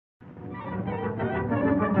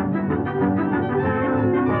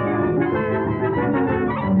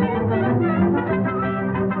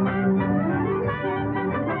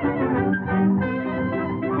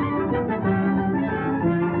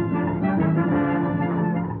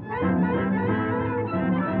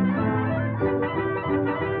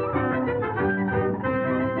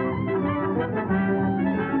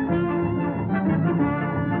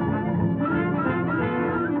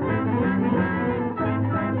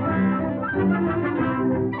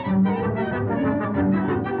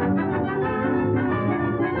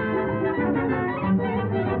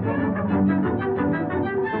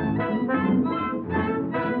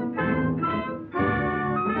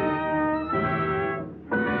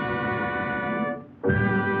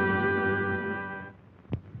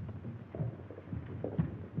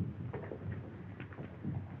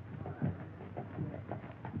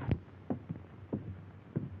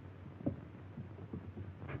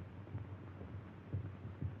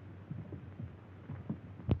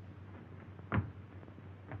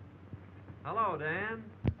Hello, Dan.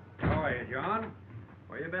 How are you, John?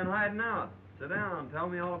 Where you been hiding out? Sit down. Tell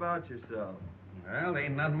me all about yourself. Well,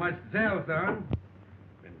 ain't nothing much to tell, son.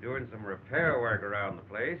 Been doing some repair work around the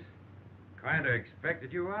place. Kind of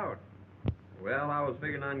expected you out. Well, I was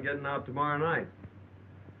figuring on getting out tomorrow night.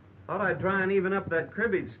 Thought I'd try and even up that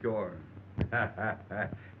cribbage score.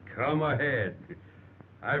 Come ahead.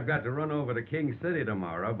 I've got to run over to King City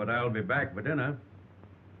tomorrow, but I'll be back for dinner.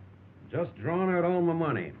 Just drawn out all my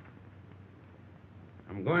money.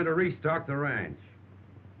 I'm going to restock the ranch.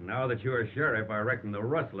 Now that you're sheriff, I reckon the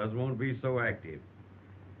rustlers won't be so active.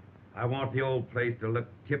 I want the old place to look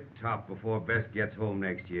tip-top before Bess gets home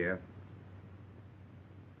next year.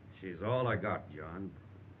 She's all I got, John.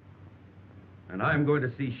 And I'm going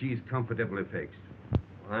to see she's comfortably fixed.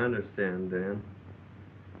 I understand, Dan.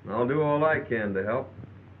 I'll do all I can to help.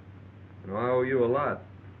 You know, I owe you a lot.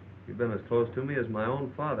 You've been as close to me as my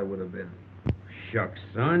own father would have been. Shucks,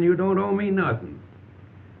 son, you don't owe me nothing.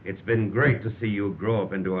 It's been great to see you grow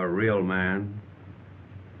up into a real man.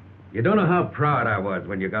 You don't know how proud I was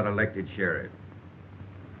when you got elected sheriff.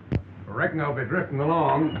 I reckon I'll be drifting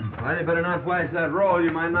along. Well, you better not flash that roll. You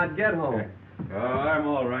might not get home. Oh, I'm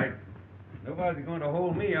all right. Nobody's going to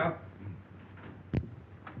hold me up.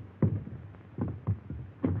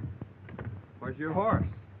 Where's your horse?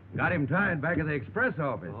 Got him tied back at the express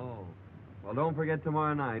office. Oh. Well, don't forget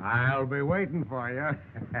tomorrow night. I'll be waiting for you.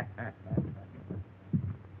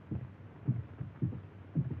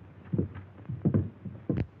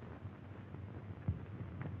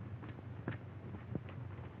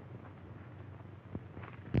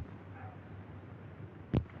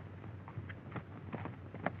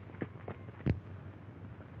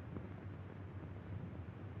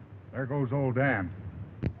 There goes old Dan.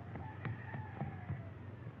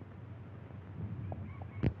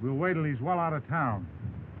 We'll wait till he's well out of town.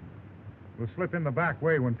 We'll slip in the back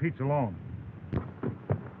way when Pete's alone.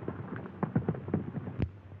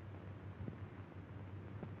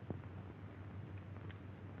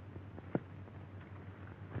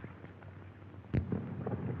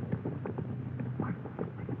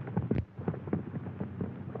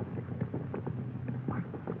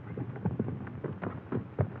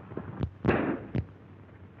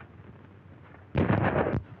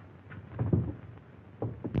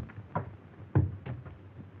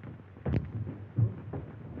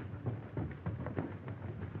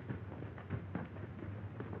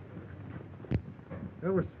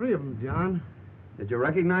 There were three of them, John. Did you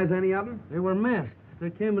recognize any of them? They were masked. They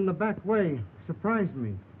came in the back way. Surprised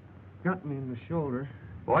me. Got me in the shoulder.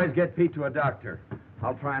 Boys, get Pete to a doctor.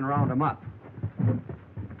 I'll try and round him up.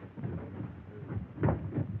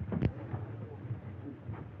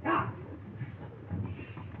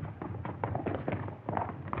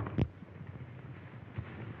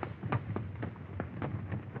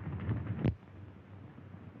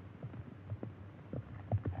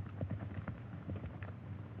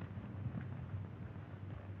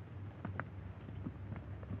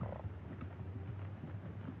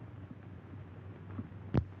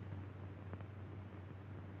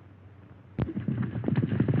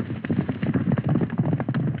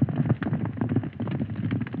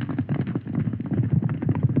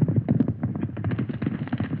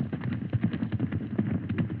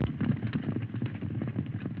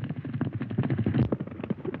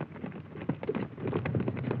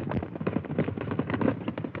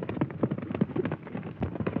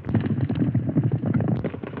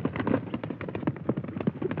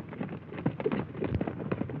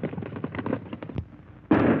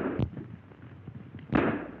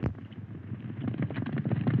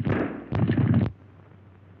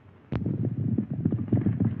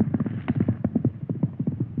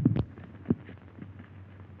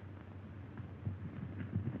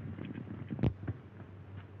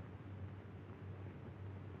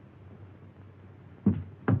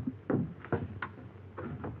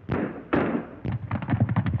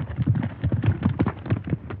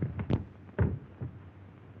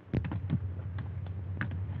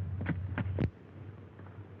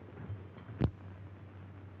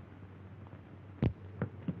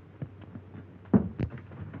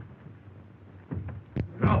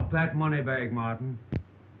 Drop that money bag, Martin.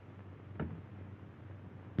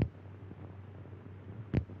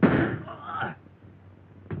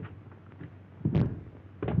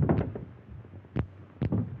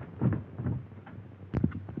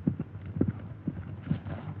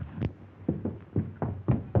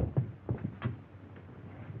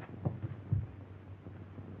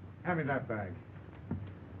 Hand me that bag.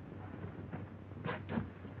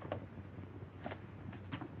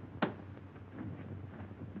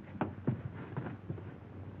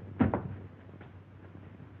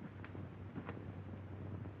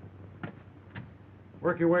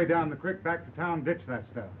 Work your way down the creek back to town, ditch that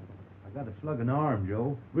stuff. I got a slug in the arm,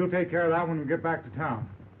 Joe. We'll take care of that when we get back to town.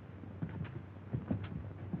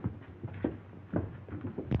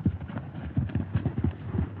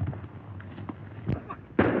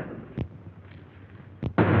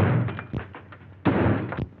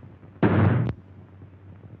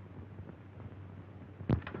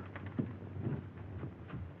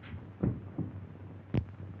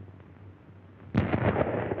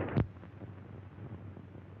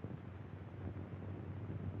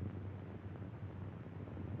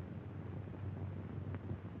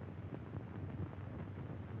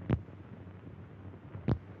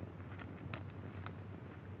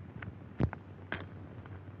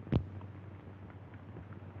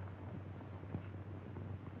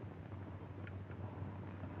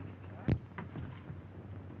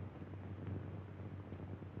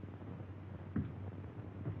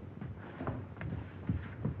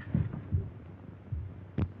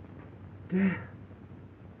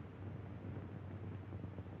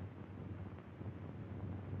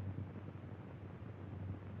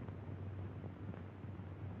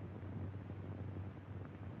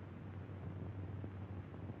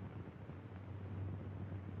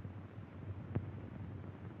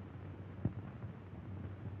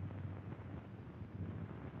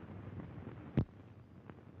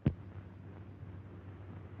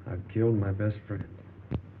 I've killed my best friend.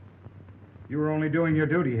 You were only doing your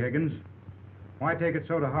duty, Higgins. Why take it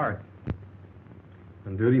so to heart?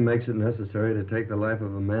 When duty makes it necessary to take the life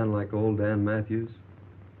of a man like old Dan Matthews,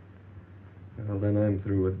 well, then I'm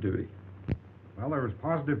through with duty. Well, there was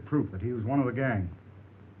positive proof that he was one of the gang.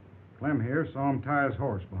 Clem here saw him tie his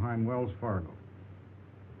horse behind Wells Fargo.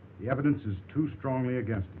 The evidence is too strongly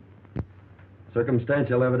against him.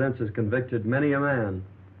 Circumstantial evidence has convicted many a man,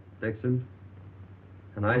 Dixon,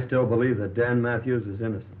 and I still believe that Dan Matthews is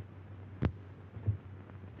innocent.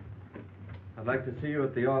 I'd like to see you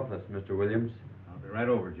at the office, Mr. Williams. I'll be right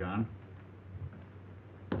over, John.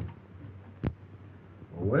 Well,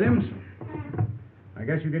 Williams, I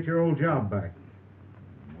guess you get your old job back.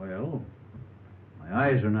 Well, my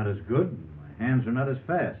eyes are not as good, my hands are not as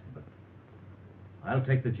fast, but I'll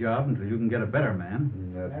take the job until you can get a better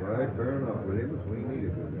man. That's right. Fair enough, Williams. We need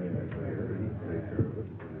a good man here. He'd take care of it.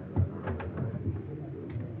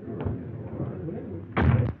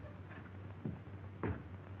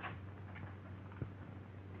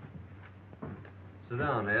 Sit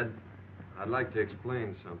down, Ed. I'd like to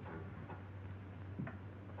explain something.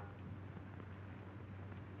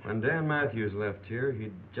 When Dan Matthews left here,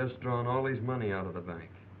 he'd just drawn all his money out of the bank.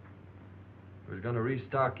 He was going to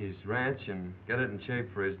restock his ranch and get it in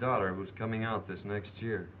shape for his daughter, who's coming out this next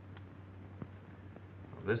year.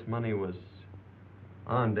 Well, this money was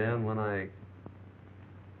on Dan when I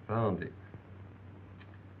found it.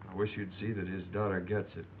 I wish you'd see that his daughter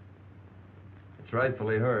gets it. It's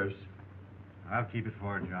rightfully hers. I'll keep it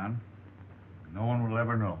for her, John. No one will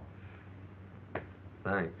ever know.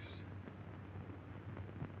 Thanks.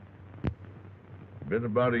 Been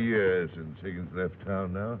about a year since Higgins left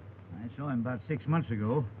town now. I saw him about 6 months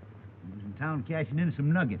ago. He was in town cashing in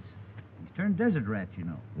some nuggets. He's turned desert rat, you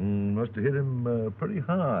know. Must have hit him pretty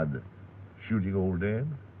hard, shooting old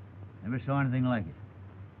Dan. Never saw anything like it.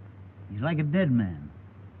 He's like a dead man,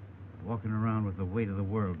 walking around with the weight of the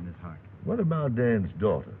world in his heart. What about Dan's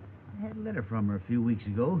daughter? I had a letter from her a few weeks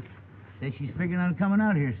ago. Says she's figuring on coming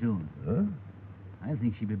out here soon. Huh? I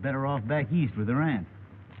think she'd be better off back east with her aunt.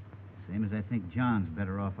 Same as I think John's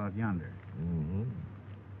better off out yonder. Mm-hmm.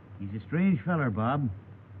 He's a strange feller, Bob.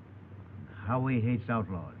 How he hates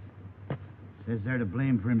outlaws. Says they're to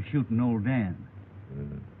blame for him shooting old Dan.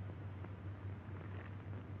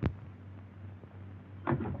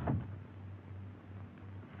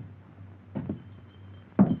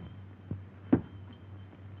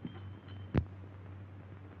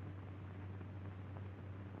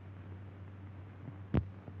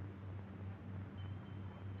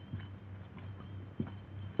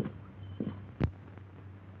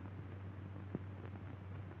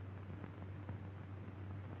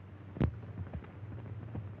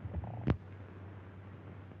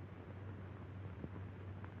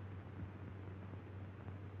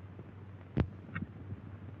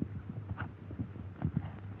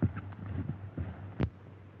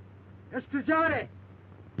 Mr. Johnny!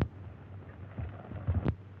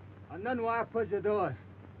 Andan wa pajador.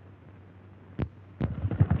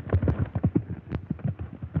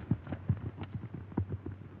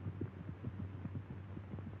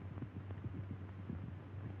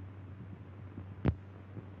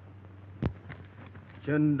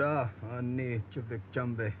 Chanda ani chubik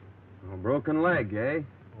chambe. A broken leg, eh?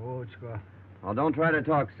 Oh, chka. Well, don't try to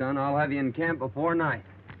talk, son. I'll have you in camp before night.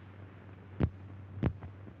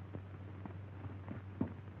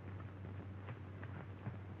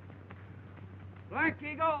 Black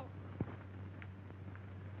Eagle!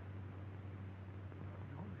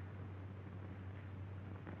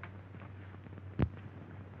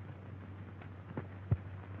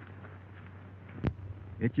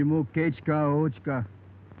 Ichimukechka ochka.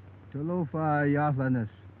 Tolofa yahlanas.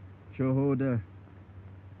 Shohoda.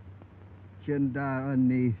 Chenda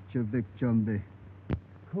ani chavik chumbi.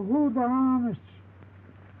 Kahuba honest.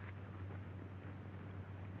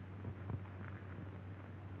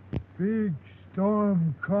 Big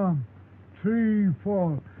storm come. Tree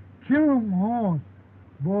fall. Kill 'em all.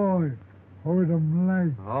 Boy, hold 'em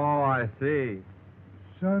light. Oh, I see.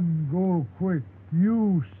 Sun go quick.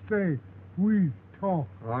 You stay. We talk.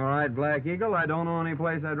 All right, Black Eagle. I don't know any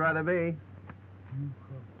place I'd rather be. You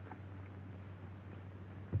come.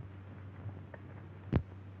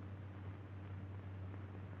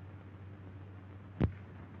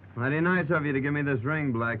 Mighty nice of you to give me this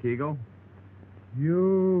ring, Black Eagle.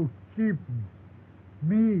 You keep 'em.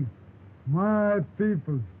 Me, my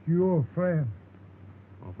people, your friend.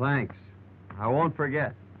 Well, thanks. I won't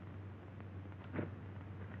forget.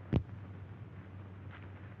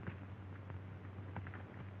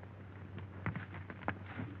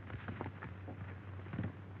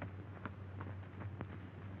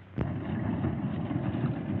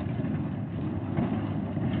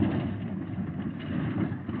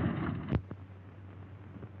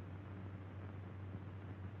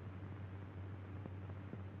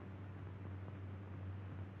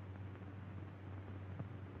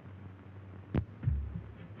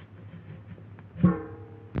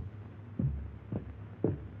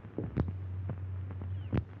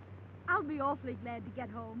 I'll be awfully glad to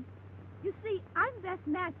get home. You see, I'm Bess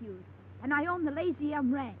Matthews, and I own the Lazy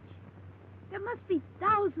M Ranch. There must be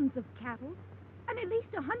thousands of cattle and at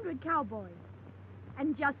least 100 cowboys.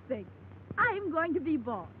 And just think, I'm going to be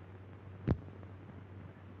boss.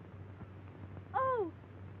 Oh,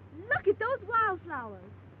 look at those wildflowers.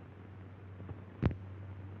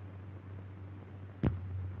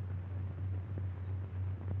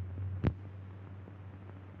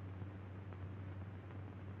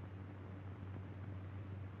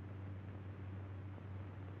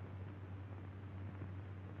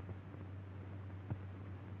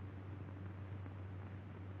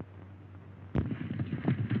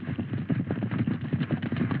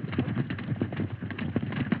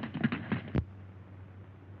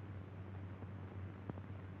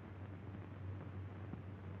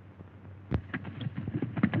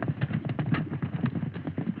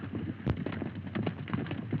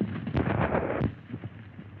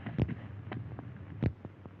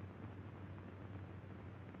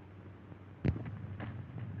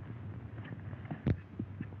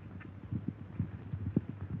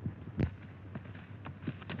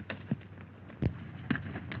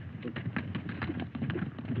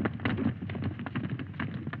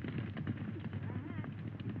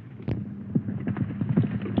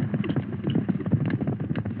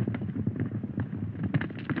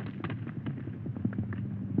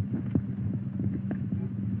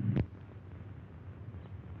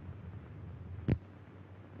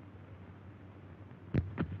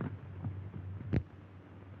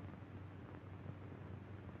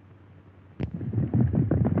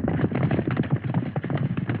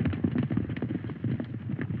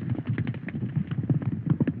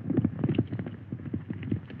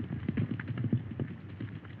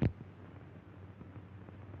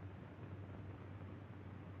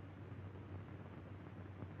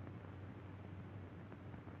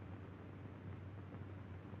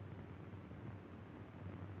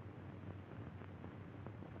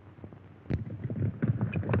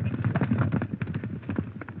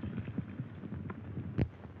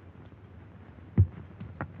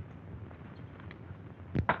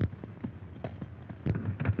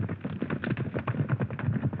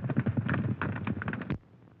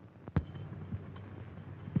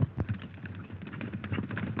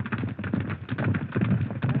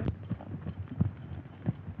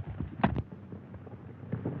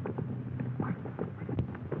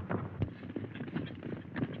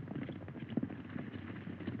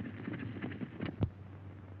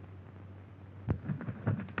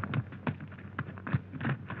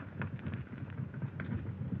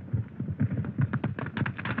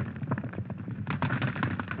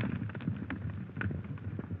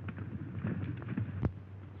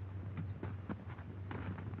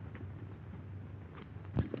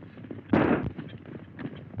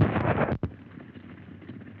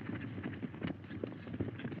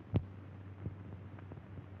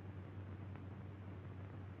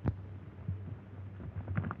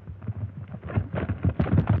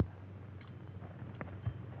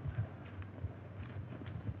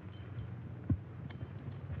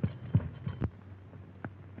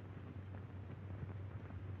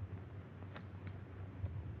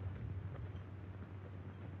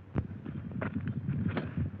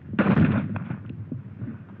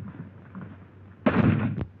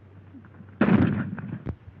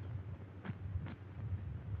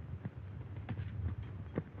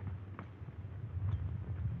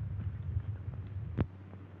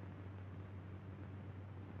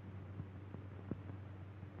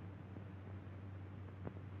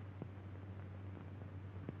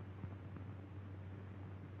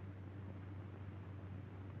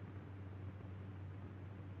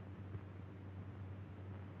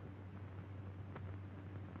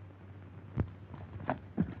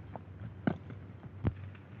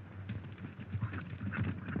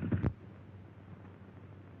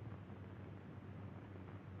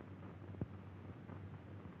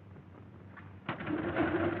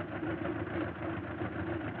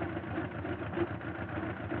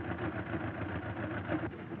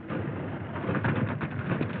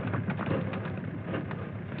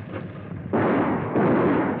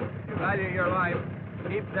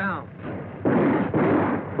 Down.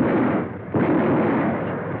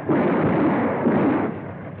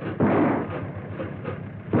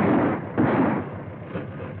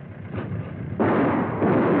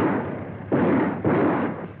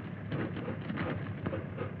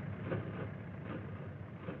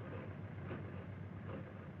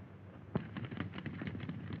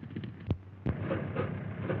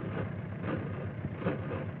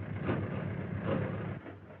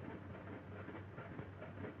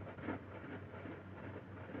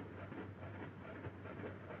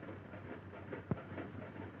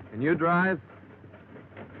 Can you drive?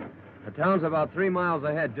 The town's about 3 miles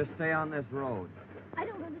ahead. Just stay on this road. I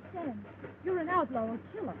don't understand. You're an outlaw or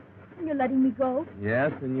killer, and you're letting me go?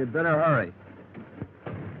 Yes, and you'd better hurry.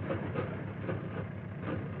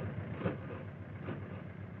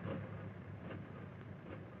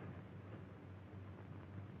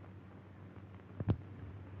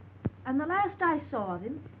 And the last I saw of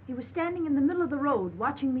him, he was standing in the middle of the road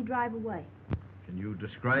watching me drive away. Can you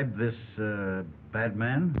describe this, bad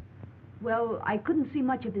man? Well, I couldn't see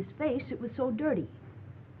much of his face. It was so dirty.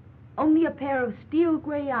 Only a pair of steel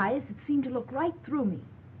gray eyes that seemed to look right through me.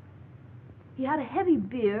 He had a heavy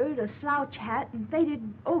beard, a slouch hat, and faded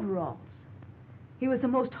overalls. He was the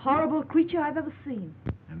most horrible creature I've ever seen.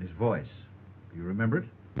 And his voice. You remember it?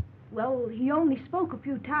 Well, he only spoke a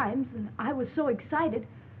few times, and I was so excited,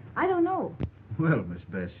 I don't know. Well, Miss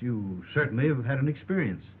Bess, you certainly have had an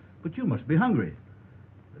experience. But you must be hungry.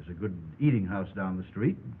 There's a good eating house down the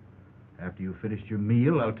street. After you've finished your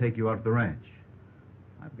meal, I'll take you out to the ranch.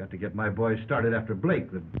 I've got to get my boys started after Blake.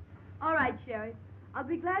 All right, Sheriff. I'll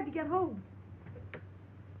be glad to get home.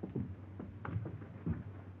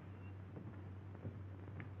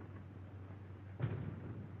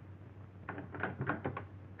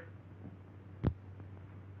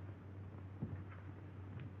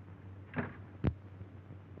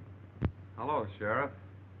 Hello, Sheriff.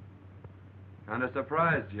 Kind of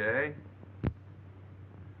surprised, Jay.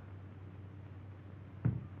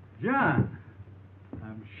 John,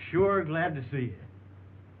 I'm sure glad to see you.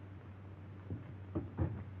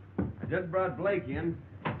 I just brought Blake in.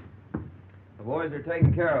 The boys are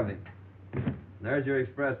taking care of him. There's your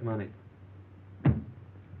express money.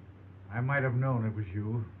 I might have known it was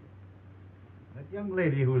you. That young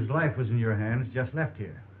lady whose life was in your hands just left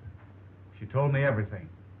here. She told me everything.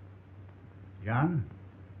 John,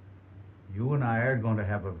 you and I are going to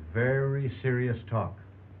have a very serious talk.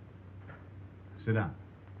 Sit down.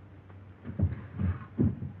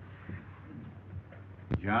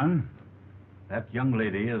 John, that young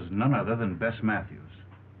lady is none other than Bess Matthews.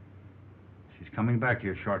 She's coming back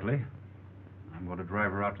here shortly. I'm going to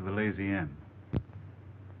drive her out to the Lazy M.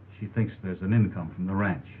 She thinks there's an income from the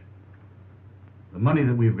ranch. The money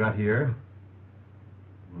that we've got here,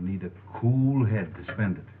 we'll need a cool head to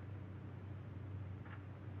spend it.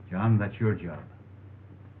 John, that's your job.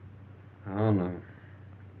 Oh, no.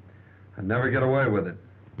 I'd never get away with it.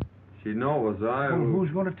 She'd know it was I Well, who...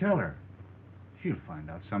 who's going to tell her? She'll find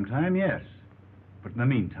out sometime, yes. But in the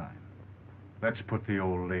meantime, let's put the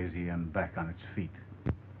old Lazy M back on its feet.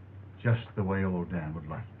 Just the way old Dan would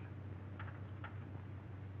like it.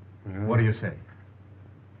 Well, What do you say?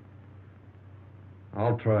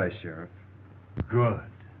 I'll try, Sheriff. Good.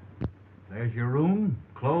 There's your room,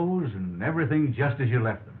 clothes, and everything just as you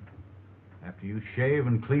left them. After you shave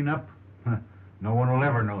and clean up, no one will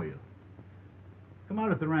ever know you. Come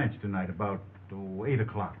out at the ranch tonight about 8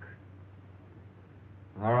 o'clock.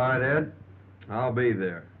 All right, Ed. I'll be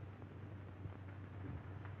there.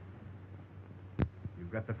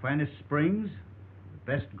 You've got the finest springs,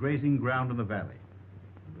 the best grazing ground in the valley.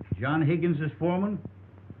 And with John Higgins as foreman,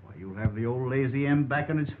 why, you'll have the old Lazy M back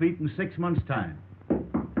on its feet in 6 months' time.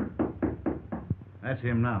 That's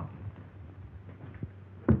him now.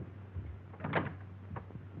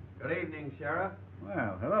 Good evening, Sheriff.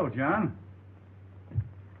 Well, hello, John.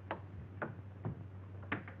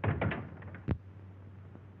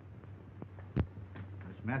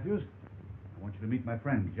 Miss Matthews, I want you to meet my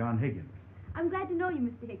friend, John Higgins. I'm glad to know you,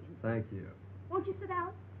 Mr. Higgins. Thank you. Won't you sit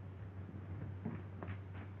down?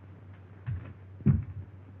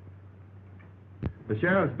 The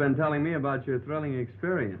sheriff's been telling me about your thrilling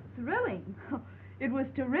experience. Thrilling. It was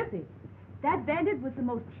terrific. That bandit was the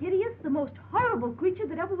most hideous, the most horrible creature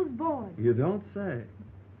that ever was born. You don't say.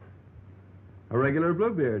 A regular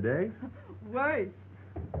Bluebeard, eh? Worse.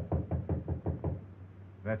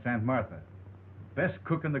 That's Aunt Martha, best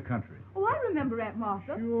cook in the country. Oh, I remember Aunt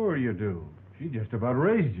Martha. Sure you do. She just about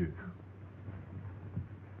raised you.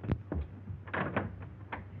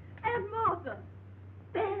 Aunt Martha.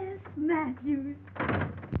 Bess Matthews.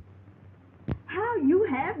 How you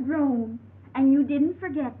have grown. And you didn't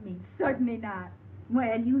forget me. Certainly not.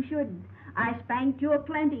 Well, you shouldn't. I spanked you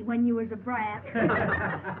aplenty when you was a brat.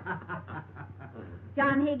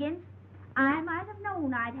 John Higgins, I might have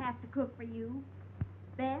known I'd have to cook for you.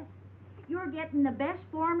 Bess, you're getting the best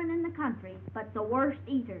foreman in the country, but the worst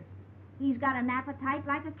eater. He's got an appetite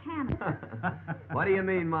like a cannon. What do you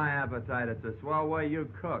mean, my appetite? It's a swell way you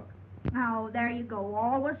cook. Oh, there you go,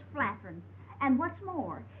 always flattering. And what's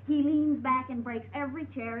more, he leans back and breaks every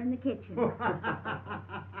chair in the kitchen.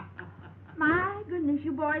 My goodness,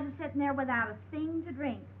 you boys are sitting there without a thing to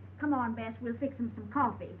drink. Come on, Bess, we'll fix him some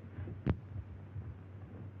coffee.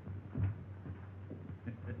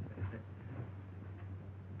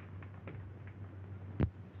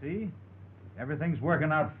 See? Everything's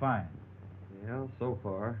working out fine. Yeah, so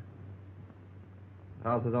far.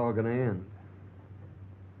 How's it all gonna end?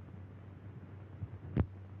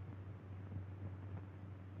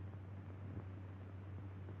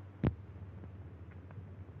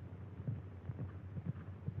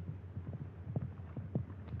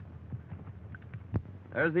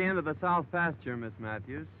 There's the end of the south pasture, Miss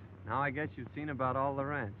Matthews. Now I guess you've seen about all the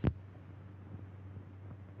ranch.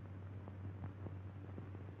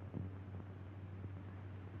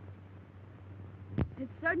 It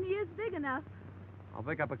certainly is big enough. I'll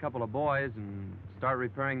pick up a couple of boys and start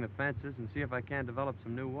repairing the fences and see if I can't develop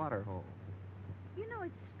some new water holes. You know,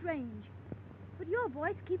 it's strange, but your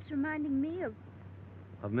voice keeps reminding me of...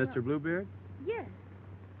 Of Mr. Bluebeard? Yes.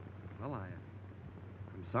 Well,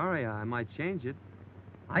 I'm sorry. I might change it.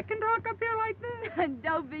 I can talk up here like this.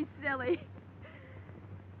 Don't be silly.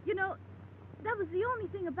 You know, that was the only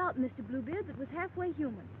thing about Mr. Bluebeard that was halfway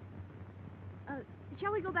human.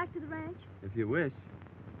 Shall we go back to the ranch? If you wish.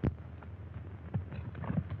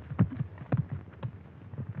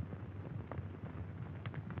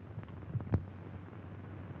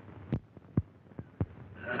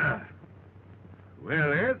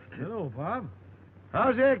 Well, Ed, Hello, Bob.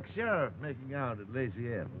 how's ex-sheriff making out at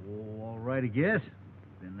Lazy M? Oh, all right, I guess.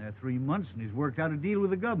 Been there 3 months, and he's worked out a deal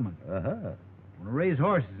with the government. Uh-huh. Want to raise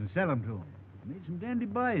horses and sell them to him. Made some dandy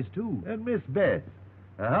buys, too. And Miss Beth,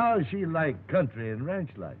 how's she like country and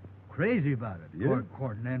ranch life? Crazy about it. Yeah?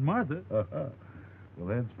 Courting Aunt Martha. Uh-huh.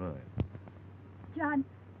 Well, that's fine. John,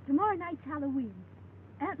 tomorrow night's Halloween.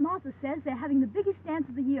 Aunt Martha says they're having the biggest dance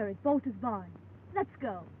of the year at Bolter's Barn. Let's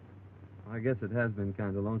go. I guess it has been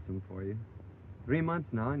kind of lonesome for you. 3 months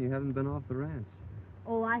now, and you haven't been off the ranch.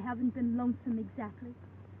 Oh, I haven't been lonesome exactly.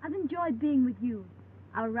 I've enjoyed being with you.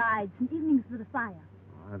 Our rides and evenings with the fire.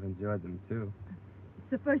 Oh, I've enjoyed them, too. It's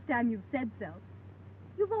the first time you've said so.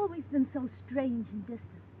 You've always been so strange and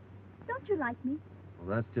distant. Don't you like me?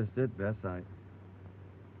 Well, that's just it, Bess.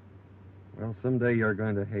 Well, someday you're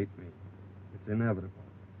going to hate me. It's inevitable.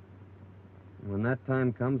 And when that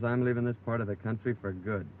time comes, I'm leaving this part of the country for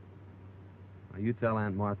good. Now, you tell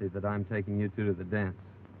Aunt Martha that I'm taking you two to the dance.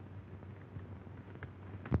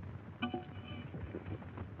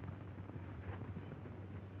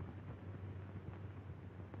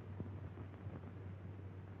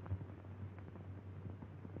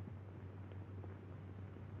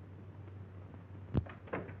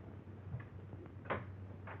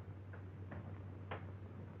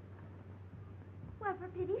 Well, for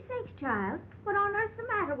pity's sakes, child, what on earth's the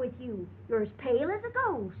matter with you? You're as pale as a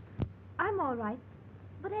ghost. I'm all right.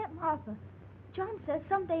 But Aunt Martha, John says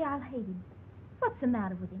someday I'll hate him. What's the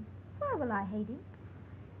matter with him? Why will I hate him?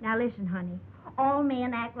 Now listen, honey. All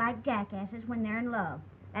men act like jackasses when they're in love.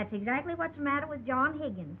 That's exactly what's the matter with John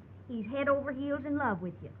Higgins. He's head over heels in love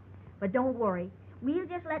with you. But don't worry. We'll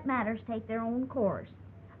just let matters take their own course.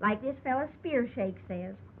 Like this fella Spearshake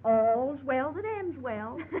says, all's well that ends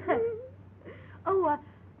well.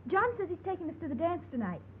 John says he's taking us to the dance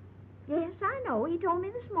tonight. Yes, I know. He told me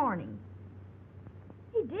this morning.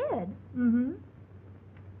 He did? Mm-hmm.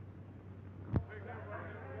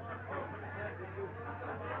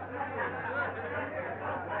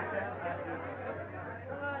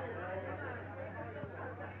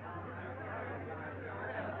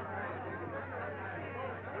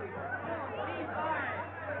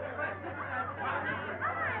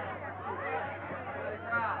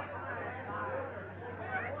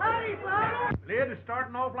 Lid is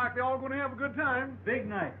starting off like they're all going to have a good time. Big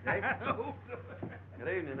night, eh?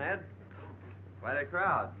 Good evening, Ed. Quite a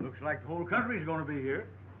crowd. Looks like the whole country's going to be here.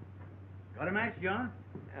 Got a match, John?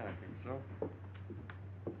 Yeah, I think so.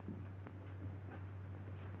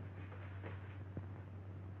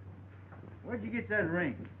 Where'd you get that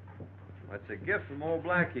ring? That's a gift from old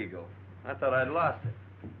Black Eagle. I thought I'd lost it.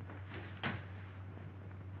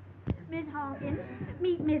 Miss Hawkins,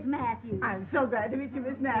 meet Miss Matthews. I'm so glad to meet you,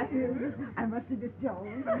 Miss Matthews. I must be Miss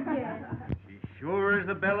Jones. Yes. She's Sure is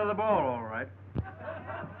the belle of the ball, all right.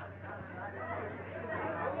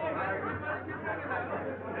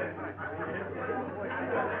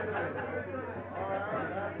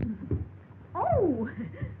 Oh,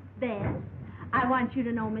 Ben, I want you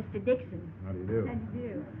to know Mr. Dixon. How do you do? How do you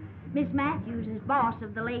do? Miss Matthews is boss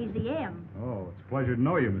of the Lazy M. Oh, it's a pleasure to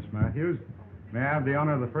know you, Miss Matthews. May I have the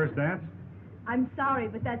honor of the first dance? I'm sorry,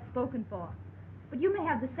 but that's spoken for. But you may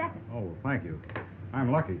have the second. Oh, well, thank you. I'm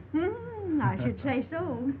lucky. I should say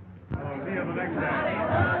so. I'll see you on the next dance.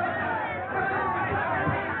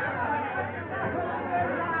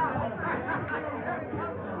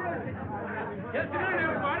 Just a minute,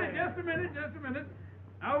 everybody. Just a minute.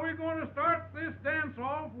 Now we're going to start this dance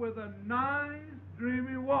off with a nice,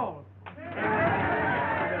 dreamy waltz. Come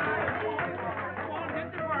on,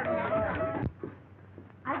 hit the party now.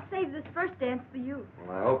 I've saved this first dance for you.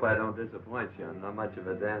 Well, I hope I don't disappoint you. I'm not much of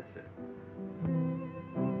a dancer.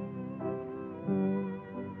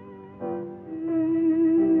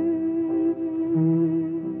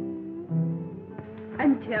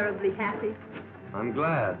 I'm terribly happy. I'm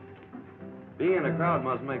glad. Being in a crowd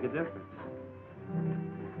must make a difference.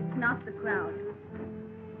 It's not the crowd.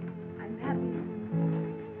 I'm happy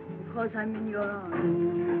because I'm in your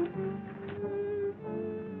arms.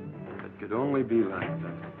 It could only be like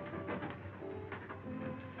that.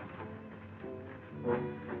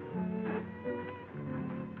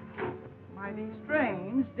 Mighty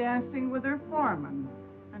strange, dancing with her foreman.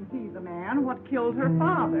 And he the man what killed her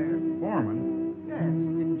father. Foreman? Yes,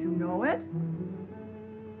 didn't you know it?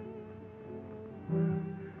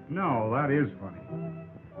 No, that is funny.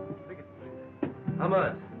 How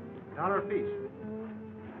much? $1 apiece.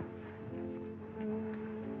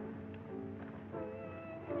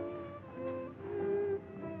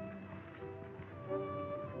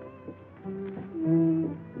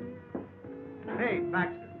 Hey,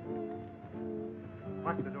 Baxter.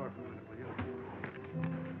 Watch the door for a minute, will you?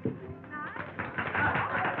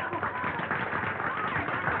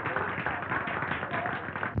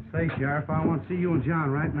 Say, Sheriff, I want to see you and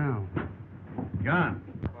John right now. John.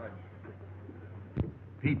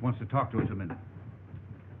 Pete wants to talk to us a minute.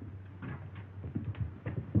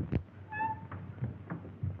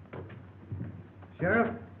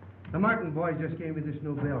 Sheriff, the Martin boys just gave me this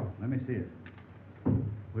new bill. Let me see it.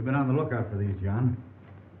 We've been on the lookout for these, John.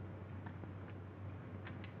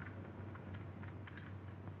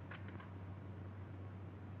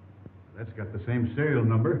 That's got the same serial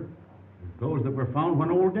number as those that were found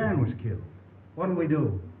when old Dan was killed. What'll we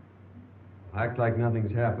do? Act like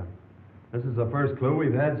nothing's happened. This is the first clue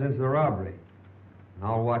we've had since the robbery. And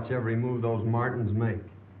I'll watch every move those Martins make.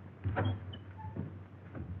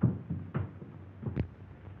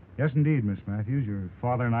 Yes, indeed, Miss Matthews. Your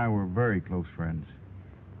father and I were very close friends.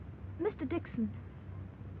 Mr. Dixon,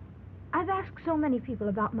 I've asked so many people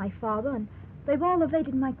about my father, and they've all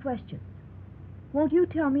evaded my questions. Won't you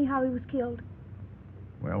tell me how he was killed?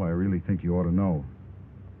 Well, I really think you ought to know.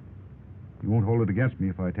 You won't hold it against me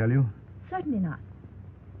if I tell you? Certainly not.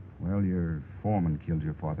 Well, your foreman killed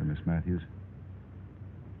your father, Miss Matthews.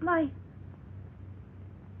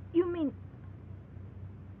 You mean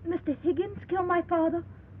Mr. Higgins killed my father?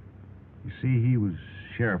 You see, he was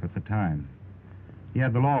sheriff at the time. He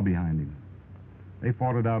had the law behind him. They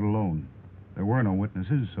fought it out alone. There were no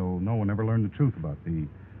witnesses, so no one ever learned the truth about the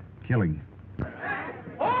killing.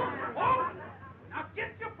 Oh! Now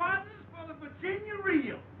get your partners for the Virginia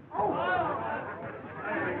reel.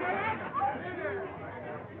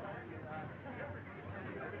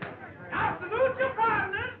 Now salute your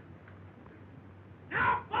partners.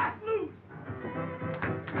 Now bust loose.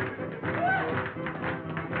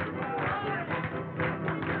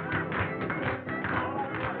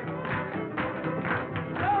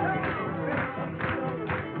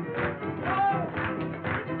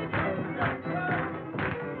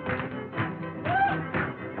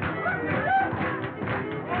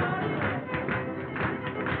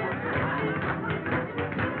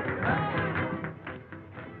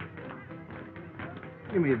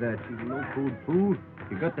 Give me that, you no-food fool.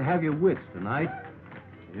 You got to have your wits tonight.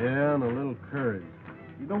 Yeah, and a little courage.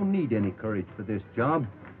 You don't need any courage for this job.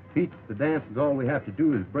 Pete, the dance is all we have to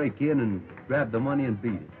do is break in and grab the money and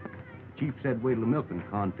beat it. The chief said wait till the milking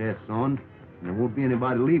contest's on, and there won't be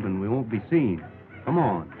anybody leaving. We won't be seen. Come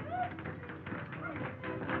on.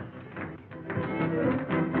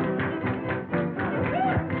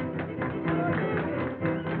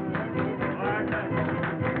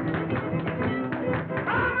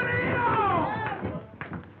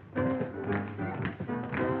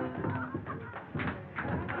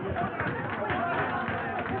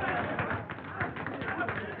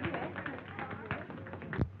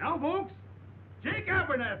 Now, folks,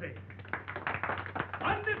 Dorothy.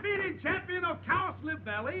 Undefeated champion of Cowslip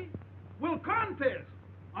Valley will contest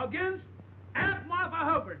against Aunt Martha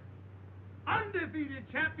Hubbard, undefeated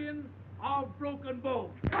champion of Broken Bow.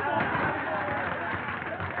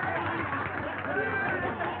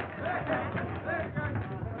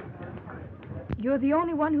 You're the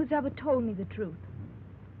only one who's ever told me the truth.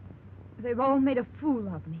 They've all made a fool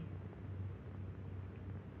of me.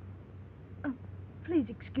 Please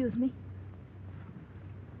excuse me.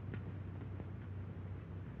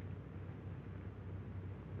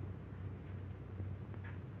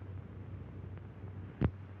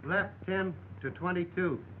 Left 10 to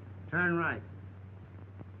 22. Turn right.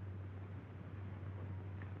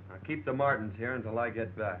 Now keep the Martins here until I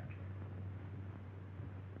get back.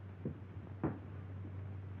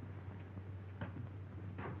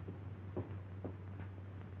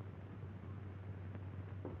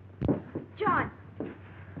 John!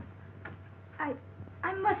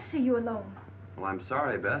 I must see you alone. Well, I'm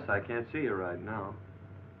sorry, Bess. I can't see you right now.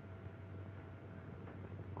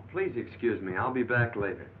 Oh, please excuse me. I'll be back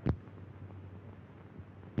later.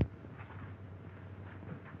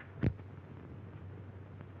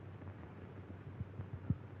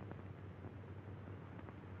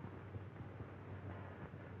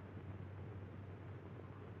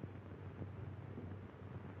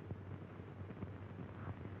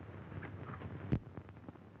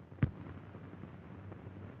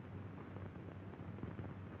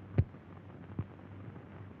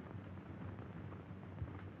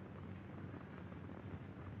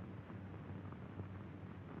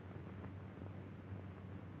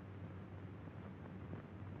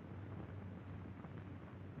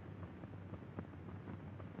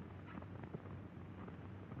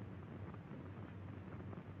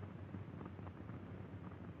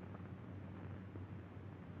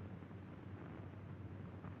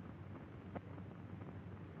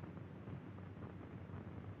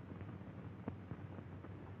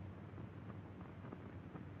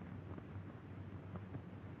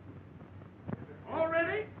 All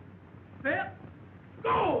ready? Set.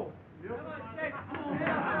 Go!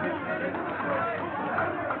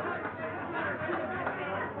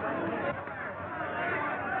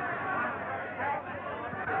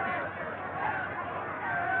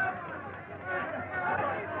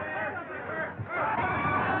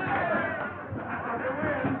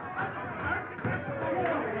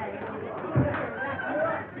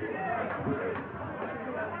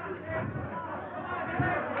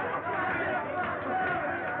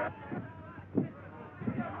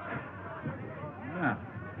 Now,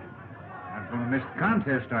 not going to miss the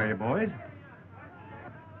contest, are you, boys?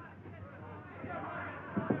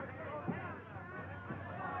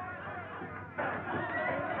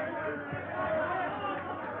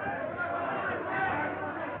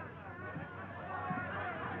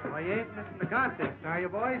 Well, you ain't missing the contest, are you,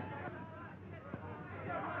 boys?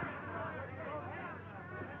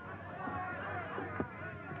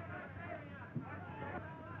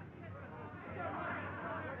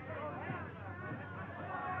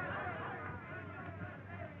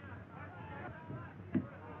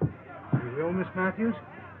 You will, Miss Matthews?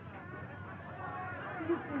 Will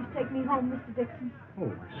you please take me home, Mr. Dixon?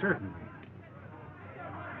 Oh, certainly.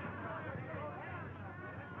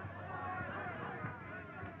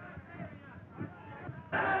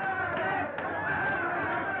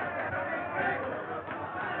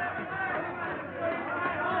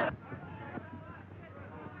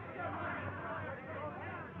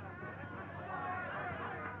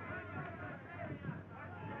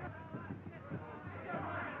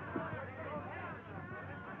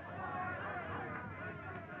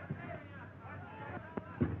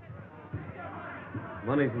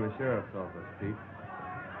 Money's in the sheriff's office, Pete.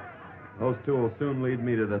 Those two will soon lead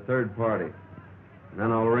me to the third party. And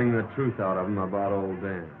then I'll wring the truth out of them about old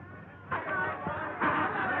Dan.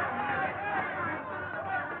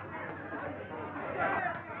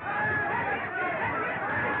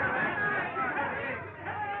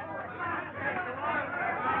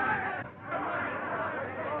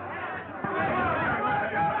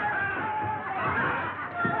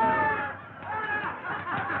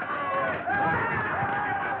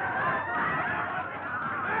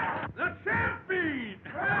 The champion!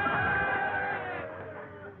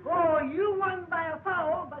 Oh, you won by a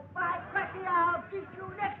foul, but by cracky, I'll beat you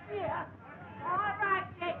next year. All right,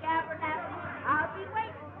 Jake Abernathy. I'll be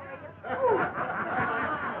waiting for you.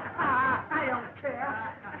 I don't care.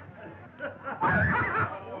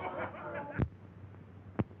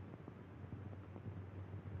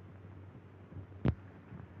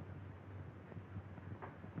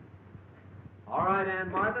 All right,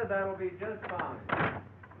 Aunt Martha, that'll be just fine.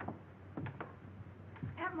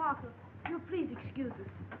 Aunt Parker, you'll please excuse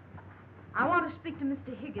us. I want to speak to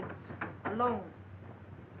Mr. Higgins alone.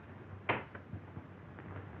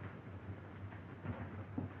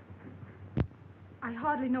 I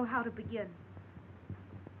hardly know how to begin.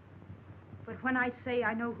 But when I say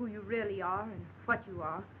I know who you really are and what you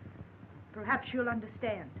are, perhaps you'll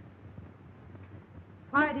understand.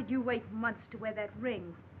 Why did you wait months to wear that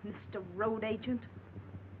ring, Mr. Road Agent?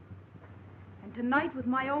 And tonight, with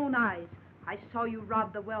my own eyes, I saw you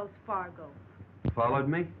rob the Wells Fargo. Followed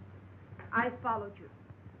me? I followed you.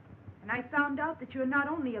 And I found out that you're not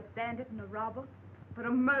only a bandit and a robber, but a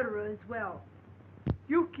murderer as well.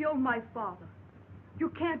 You killed my father. You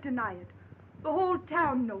can't deny it. The whole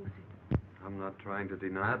town knows it. I'm not trying to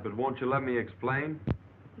deny it, but won't you let me explain?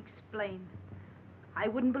 Explain. I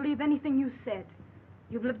wouldn't believe anything you said.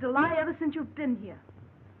 You've lived a lie ever since you've been here.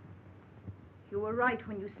 You were right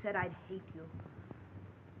when you said I'd hate you.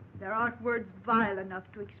 There aren't words vile enough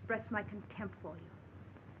to express my contempt for you.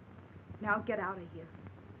 Now get out of here.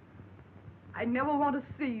 I never want to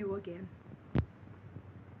see you again.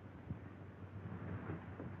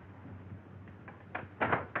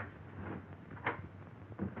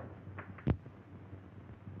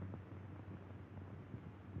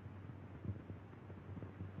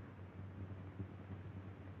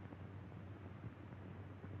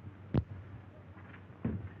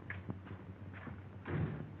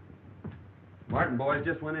 Martin boys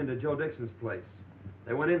just went into Joe Dixon's place.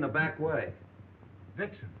 They went in the back way.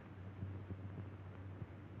 Dixon?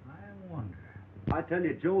 I wonder. I tell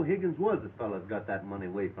you, Joe Higgins was the fellow that got that money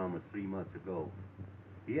away from us 3 months ago.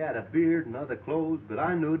 He had a beard and other clothes, but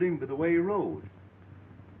I knew him by the way he rode.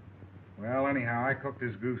 Well, anyhow, I cooked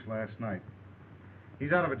his goose last night.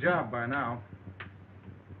 He's out of a job by now.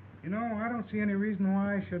 You know, I don't see any reason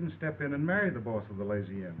why I shouldn't step in and marry the boss of the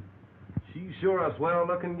Lazy Inn. She's sure a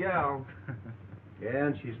swell-looking gal. Yeah,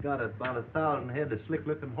 and she's got about 1,000 head of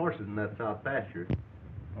slick-looking horses in that south pasture.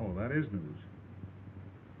 Oh, that is news.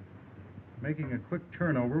 Making a quick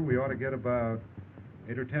turnover, we ought to get about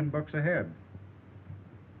 $8 or $10 a head.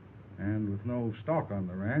 And with no stock on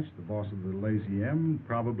the ranch, the boss of the Lazy M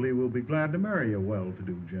probably will be glad to marry a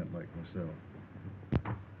well-to-do gent like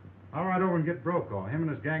myself. I'll ride over and get Brokaw. Him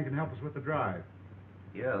and his gang can help us with the drive.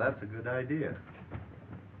 Yeah, that's a good idea.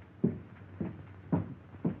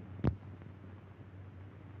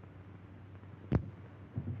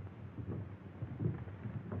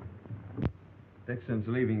 Dixon's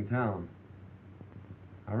leaving town.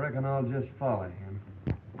 I reckon I'll just follow him.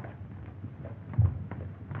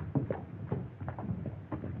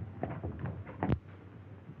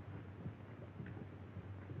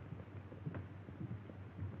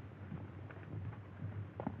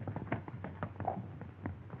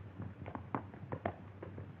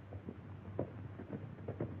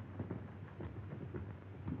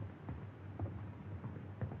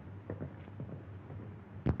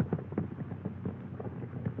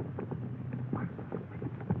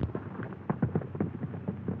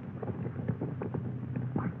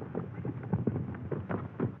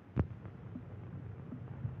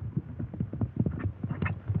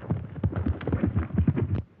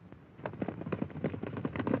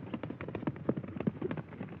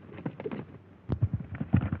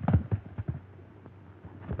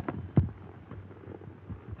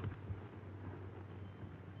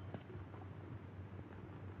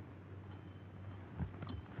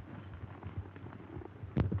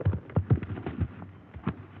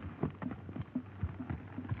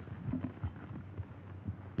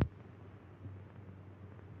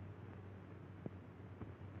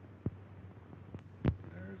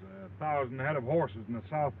 There's 1,000 head of horses in the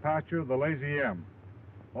south pasture of the Lazy M.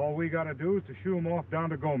 All we got to do is to shoo 'em off down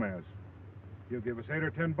to Gomez. He'll give us $8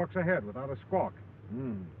 or $10 a head without a squawk.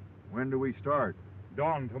 When do we start?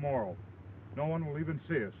 Dawn tomorrow. No one will even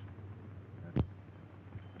see us.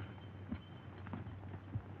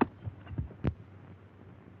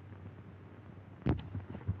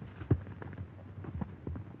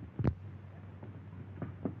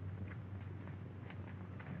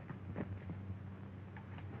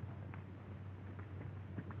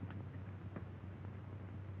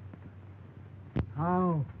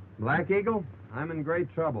 How? Black Eagle, I'm in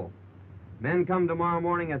great trouble. Men come tomorrow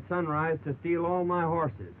morning at sunrise to steal all my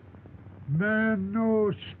horses. Man,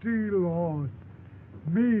 no steal horse.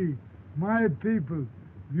 Me, my people,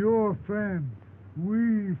 your friend,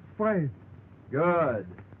 we fight. Good.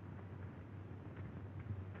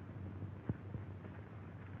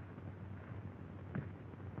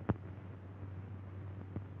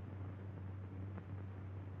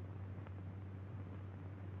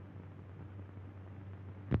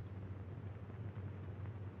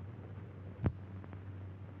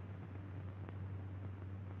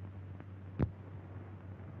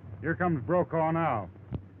 Here comes Brokaw now.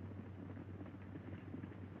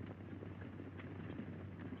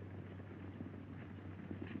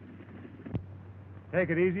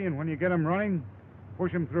 Take it easy, and when you get him running,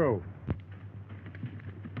 push him through.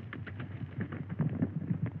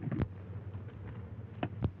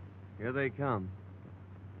 Here they come.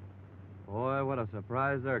 Boy, what a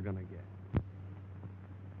surprise they're gonna get.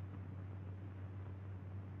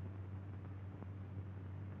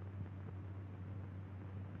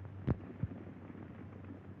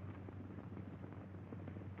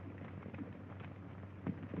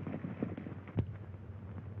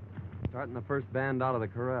 Starting the first band out of the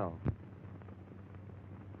corral.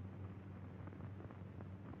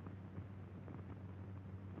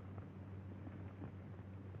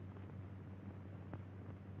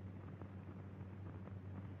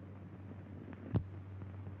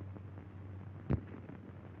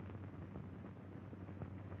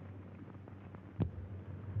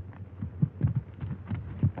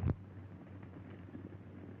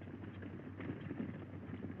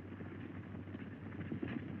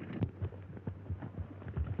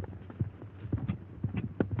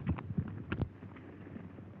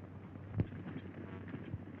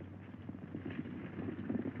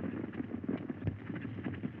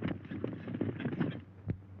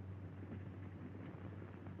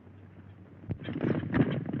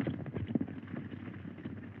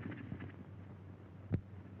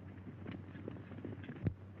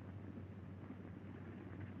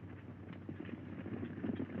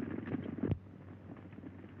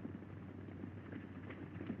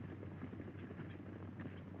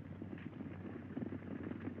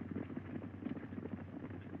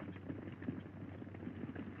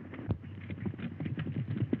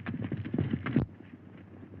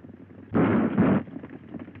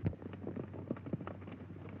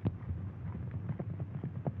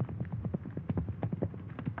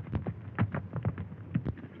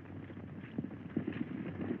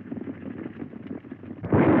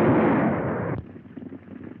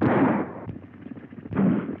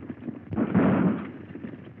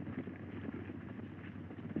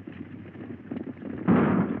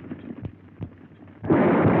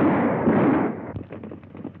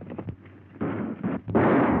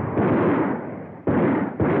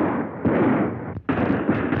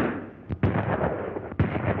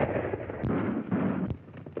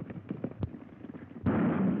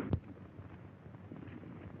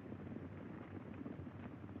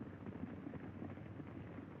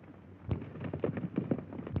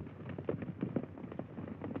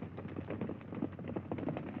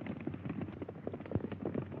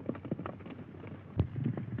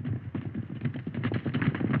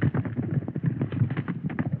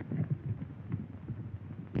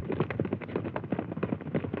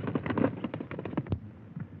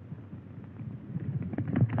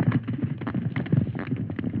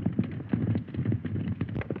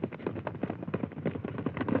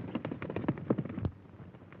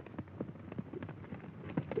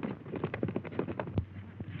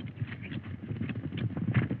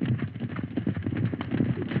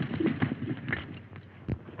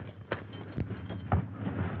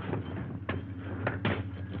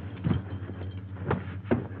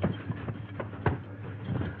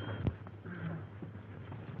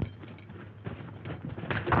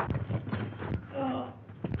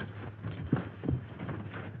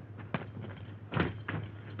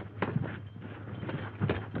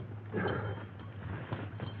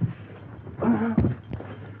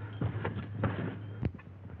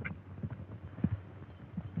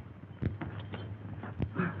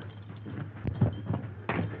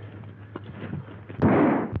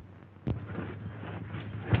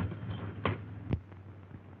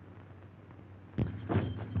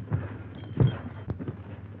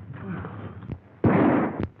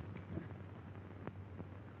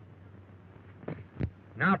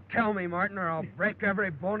 Now tell me, Martin, or I'll break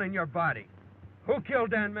every bone in your body. Who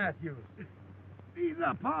killed Dan Matthews? Ease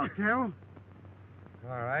up, I'll tell.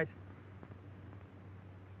 All right.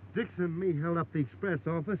 Dixon and me held up the express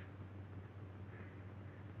office.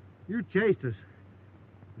 You chased us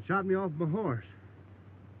and shot me off my horse.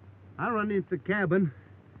 I run into the cabin,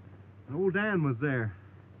 and old Dan was there.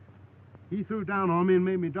 He threw down on me and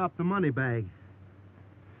made me drop the money bag.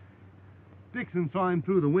 Dixon saw him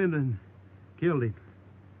through the window and killed him.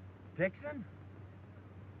 Dixon?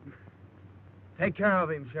 Take care of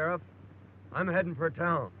him, Sheriff. I'm heading for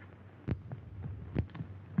town.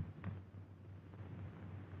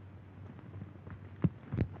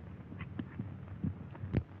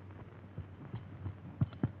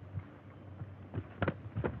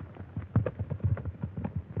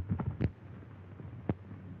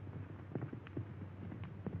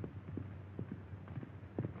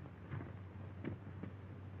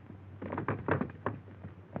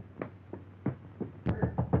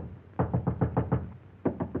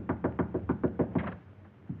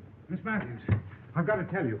 I've got to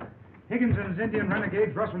tell you. Higgins and his Indian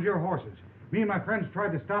renegades rustled your horses. Me and my friends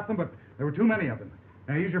tried to stop them, but there were too many of them.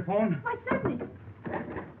 Can I use your phone? Why, certainly.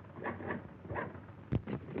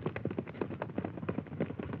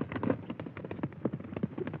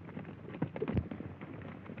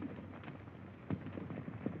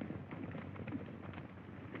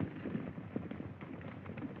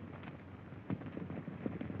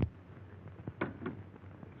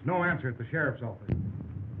 There's no answer at the sheriff's office.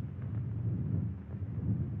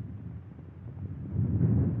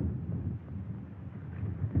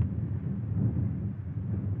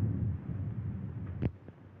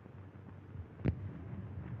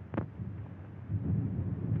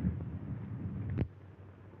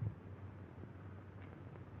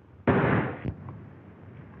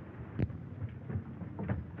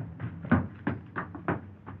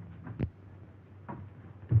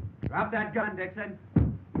 Drop that gun, Dixon.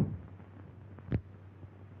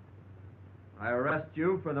 I arrest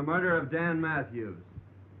you for the murder of Dan Matthews.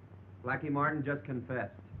 Blackie Martin just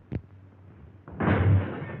confessed.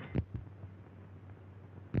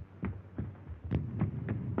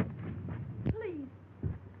 Please.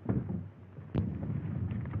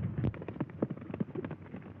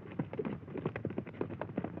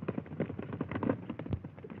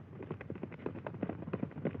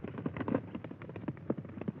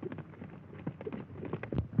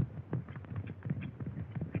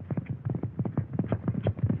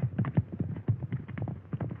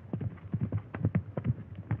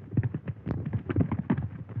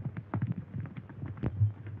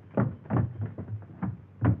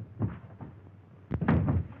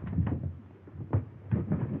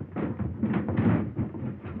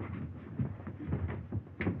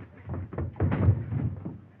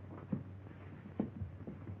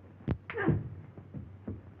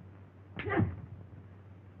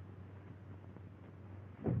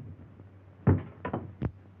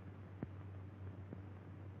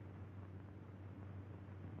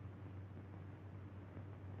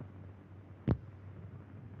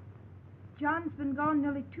 John's been gone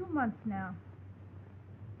nearly 2 months now.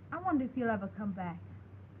 I wonder if he'll ever come back.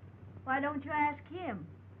 Why don't you ask him?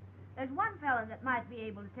 There's one fella that might be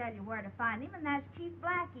able to tell you where to find him, and that's Chief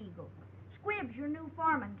Black Eagle. Squibbs, your new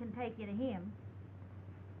foreman, can take you to him.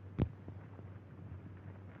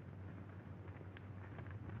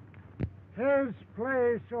 His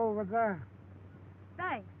place over there.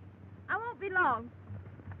 Thanks. I won't be long.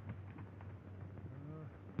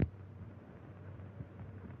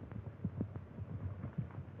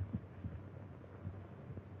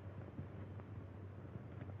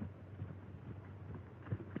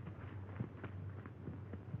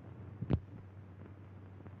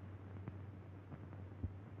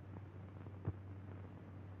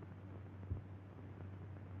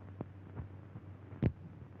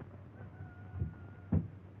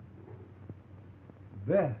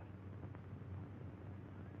 Beth.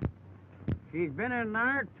 She's been in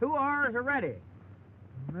there 2 hours already.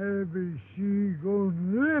 Maybe she gonna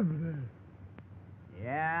live there.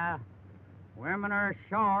 Yeah. Women are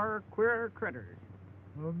sure queer critters.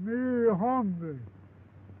 Me hungry.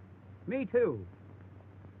 Me too.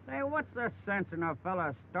 Say, what's the sense in a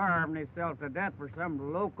fella starving himself to death for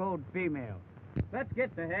some locoed female? Let's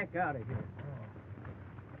get the heck out of here.